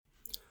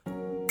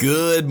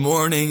Good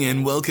morning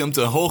and welcome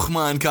to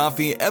Chochmah and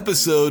Coffee,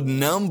 episode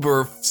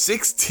number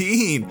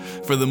 16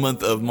 for the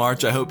month of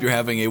March. I hope you're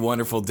having a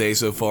wonderful day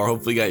so far.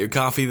 Hopefully you got your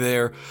coffee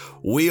there.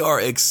 We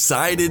are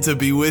excited to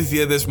be with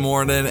you this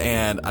morning,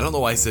 and I don't know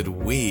why I said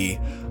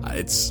we.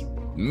 It's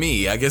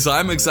me. I guess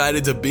I'm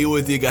excited to be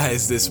with you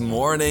guys this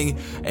morning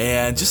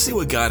and just see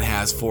what God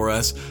has for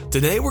us.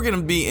 Today we're going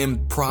to be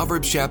in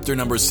Proverbs chapter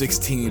number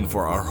 16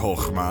 for our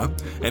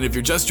Chochmah. And if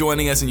you're just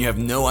joining us and you have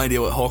no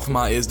idea what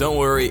Chochmah is, don't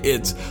worry.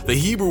 It's the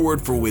Hebrew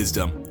word for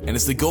wisdom. And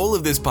it's the goal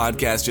of this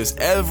podcast just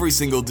every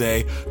single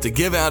day to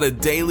give out a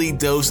daily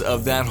dose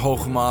of that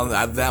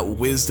Chochmah, that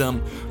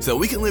wisdom, so that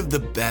we can live the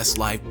best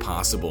life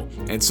possible.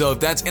 And so if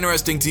that's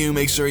interesting to you,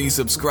 make sure you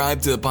subscribe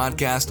to the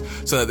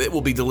podcast so that it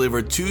will be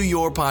delivered to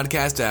your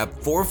podcast app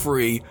for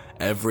free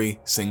every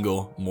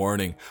single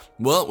morning.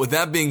 Well, with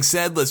that being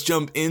said, let's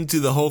jump into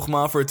the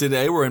Chochmah for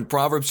today. We're in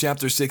Proverbs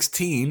chapter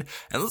 16,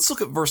 and let's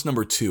look at verse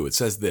number 2. It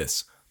says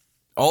this: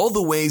 "All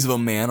the ways of a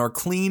man are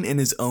clean in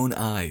his own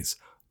eyes,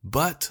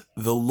 but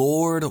the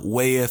Lord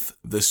weigheth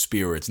the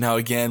spirits." Now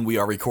again, we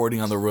are recording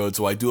on the road,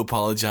 so I do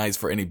apologize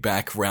for any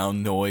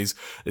background noise.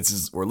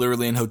 We're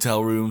literally in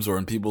hotel rooms or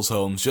in people's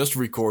homes, just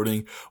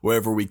recording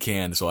wherever we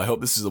can. So I hope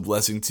this is a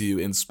blessing to you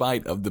in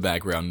spite of the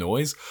background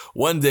noise.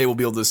 One day we'll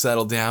be able to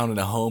settle down in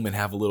a home and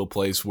have a little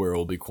place where it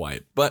will be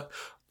quiet. But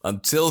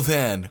until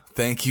then,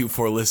 thank you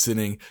for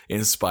listening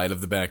in spite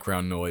of the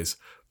background noise.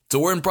 So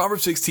we're in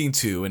Proverbs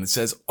 16:2, and it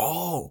says,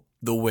 "All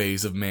the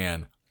ways of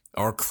man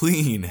are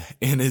clean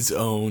in his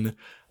own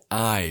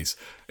eyes."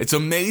 It's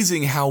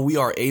amazing how we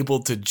are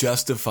able to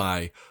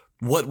justify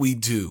what we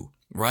do,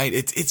 right?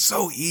 It's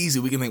so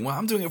easy. We can think, well,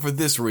 I'm doing it for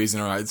this reason,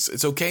 or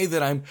it's okay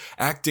that I'm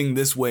acting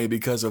this way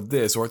because of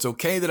this, or it's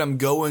okay that I'm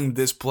going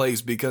this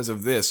place because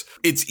of this.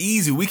 It's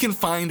easy. We can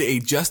find a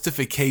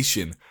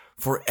justification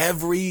for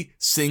every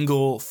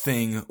single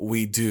thing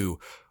we do.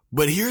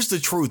 But here's the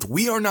truth.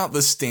 We are not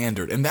the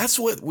standard. And that's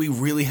what we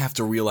really have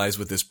to realize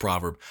with this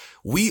proverb.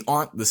 We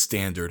aren't the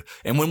standard.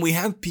 And when we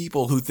have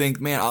people who think,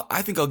 man,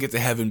 I think I'll get to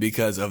heaven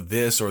because of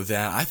this or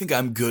that. I think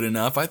I'm good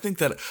enough. I think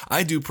that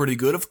I do pretty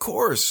good. Of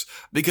course,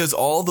 because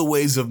all the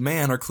ways of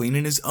man are clean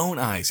in his own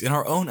eyes. In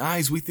our own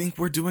eyes, we think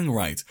we're doing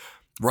right?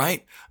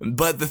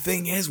 But the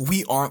thing is,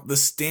 we aren't the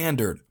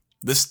standard.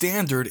 The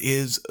standard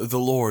is the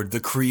Lord, the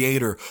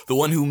Creator, the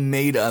one who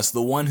made us,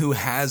 the one who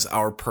has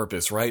our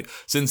purpose, right?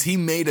 Since He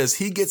made us,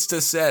 He gets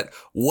to set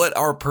what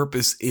our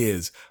purpose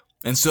is.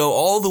 And so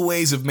all the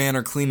ways of man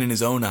are clean in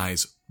His own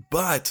eyes,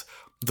 but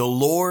the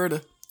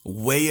Lord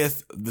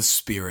weigheth the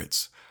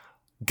spirits.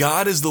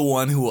 God is the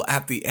one who will,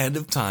 at the end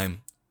of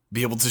time,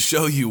 be able to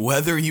show you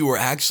whether you are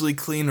actually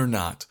clean or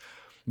not.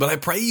 But I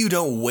pray you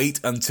don't wait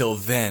until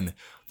then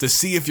to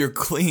see if you're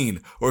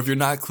clean or if you're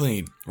not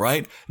clean,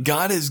 right?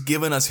 God has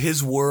given us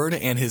His word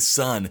and His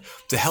Son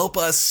to help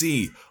us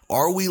see,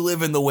 are we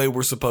living the way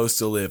we're supposed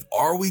to live?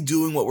 Are we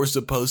doing what we're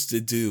supposed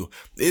to do?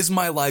 Is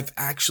my life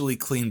actually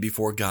clean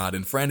before God?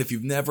 And friend, if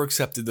you've never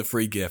accepted the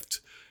free gift,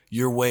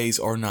 your ways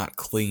are not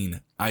clean.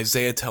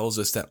 Isaiah tells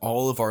us that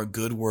all of our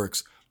good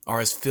works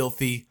are as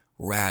filthy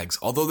rags.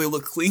 Although they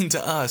look clean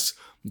to us,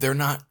 they're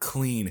not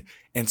clean.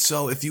 And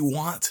so if you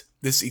want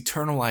this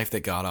eternal life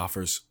that God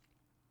offers,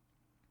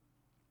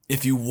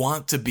 if you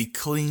want to be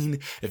clean,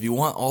 if you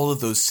want all of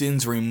those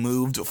sins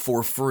removed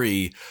for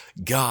free,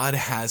 God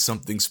has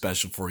something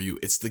special for you.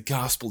 It's the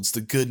gospel. It's the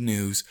good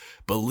news.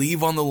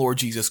 Believe on the Lord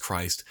Jesus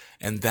Christ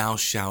and thou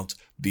shalt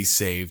be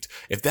saved.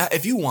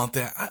 If you want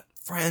that,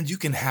 friend, you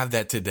can have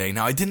that today.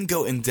 Now, I didn't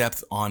go in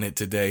depth on it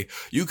today.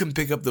 You can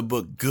pick up the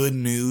book Good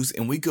News,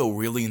 and we go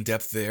really in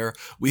depth there.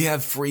 We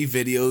have free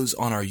videos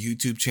on our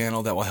YouTube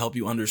channel that will help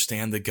you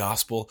understand the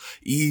gospel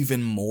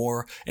even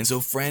more. And so,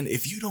 friend,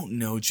 if you don't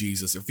know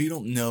Jesus, if you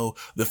don't know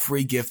the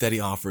free gift that He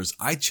offers,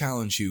 I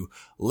challenge you,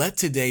 let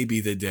today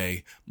be the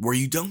day where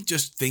you don't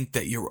just think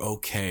that you're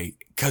okay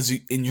because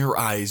in your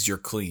eyes you're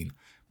clean,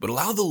 but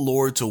allow the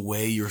Lord to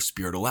weigh your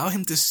spirit. Allow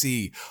Him to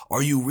see,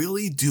 are you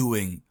really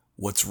doing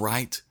what's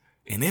right?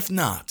 And if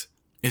not,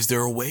 is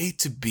there a way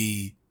to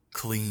be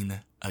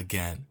clean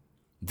again?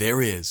 There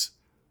is.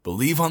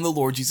 Believe on the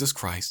Lord Jesus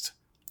Christ,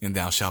 and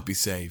thou shalt be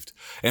saved.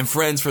 And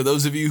friends, for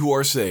those of you who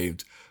are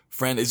saved,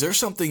 friend, is there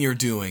something you're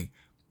doing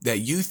that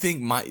you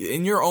think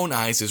in your own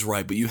eyes is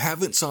right, but you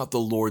haven't sought the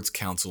Lord's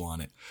counsel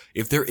on it?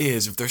 If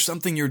there's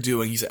something you're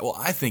doing, you say, well,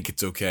 I think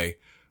it's okay.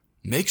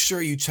 Make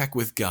sure you check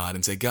with God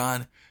and say,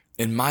 God,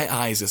 in my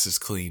eyes, this is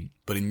clean,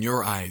 but in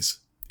your eyes,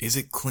 is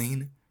it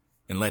clean?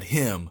 And let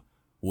Him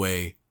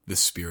weigh the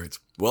spirit.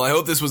 Well, I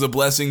hope this was a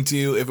blessing to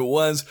you. If it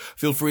was,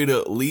 feel free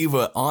to leave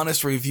an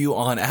honest review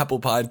on Apple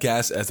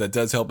Podcasts, as that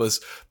does help us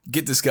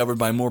get discovered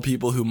by more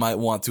people who might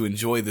want to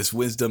enjoy this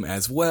wisdom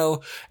as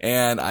well.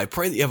 And I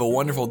pray that you have a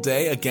wonderful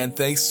day. Again,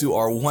 thanks to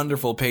our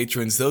wonderful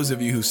patrons, those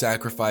of you who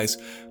sacrifice,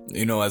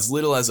 as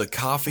little as a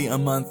coffee a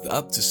month,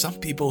 up to some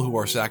people who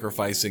are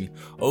sacrificing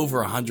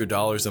over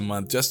 $100 a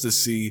month just to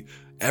see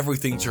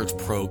Everything Church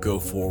Pro go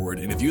forward.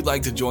 And if you'd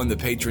like to join the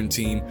patron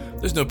team,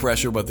 there's no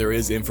pressure, but there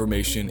is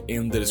information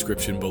in the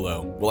description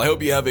below. Well, I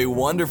hope you have a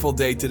wonderful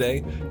day today,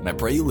 and I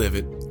pray you live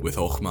it with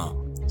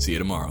Chochmah. See you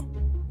tomorrow.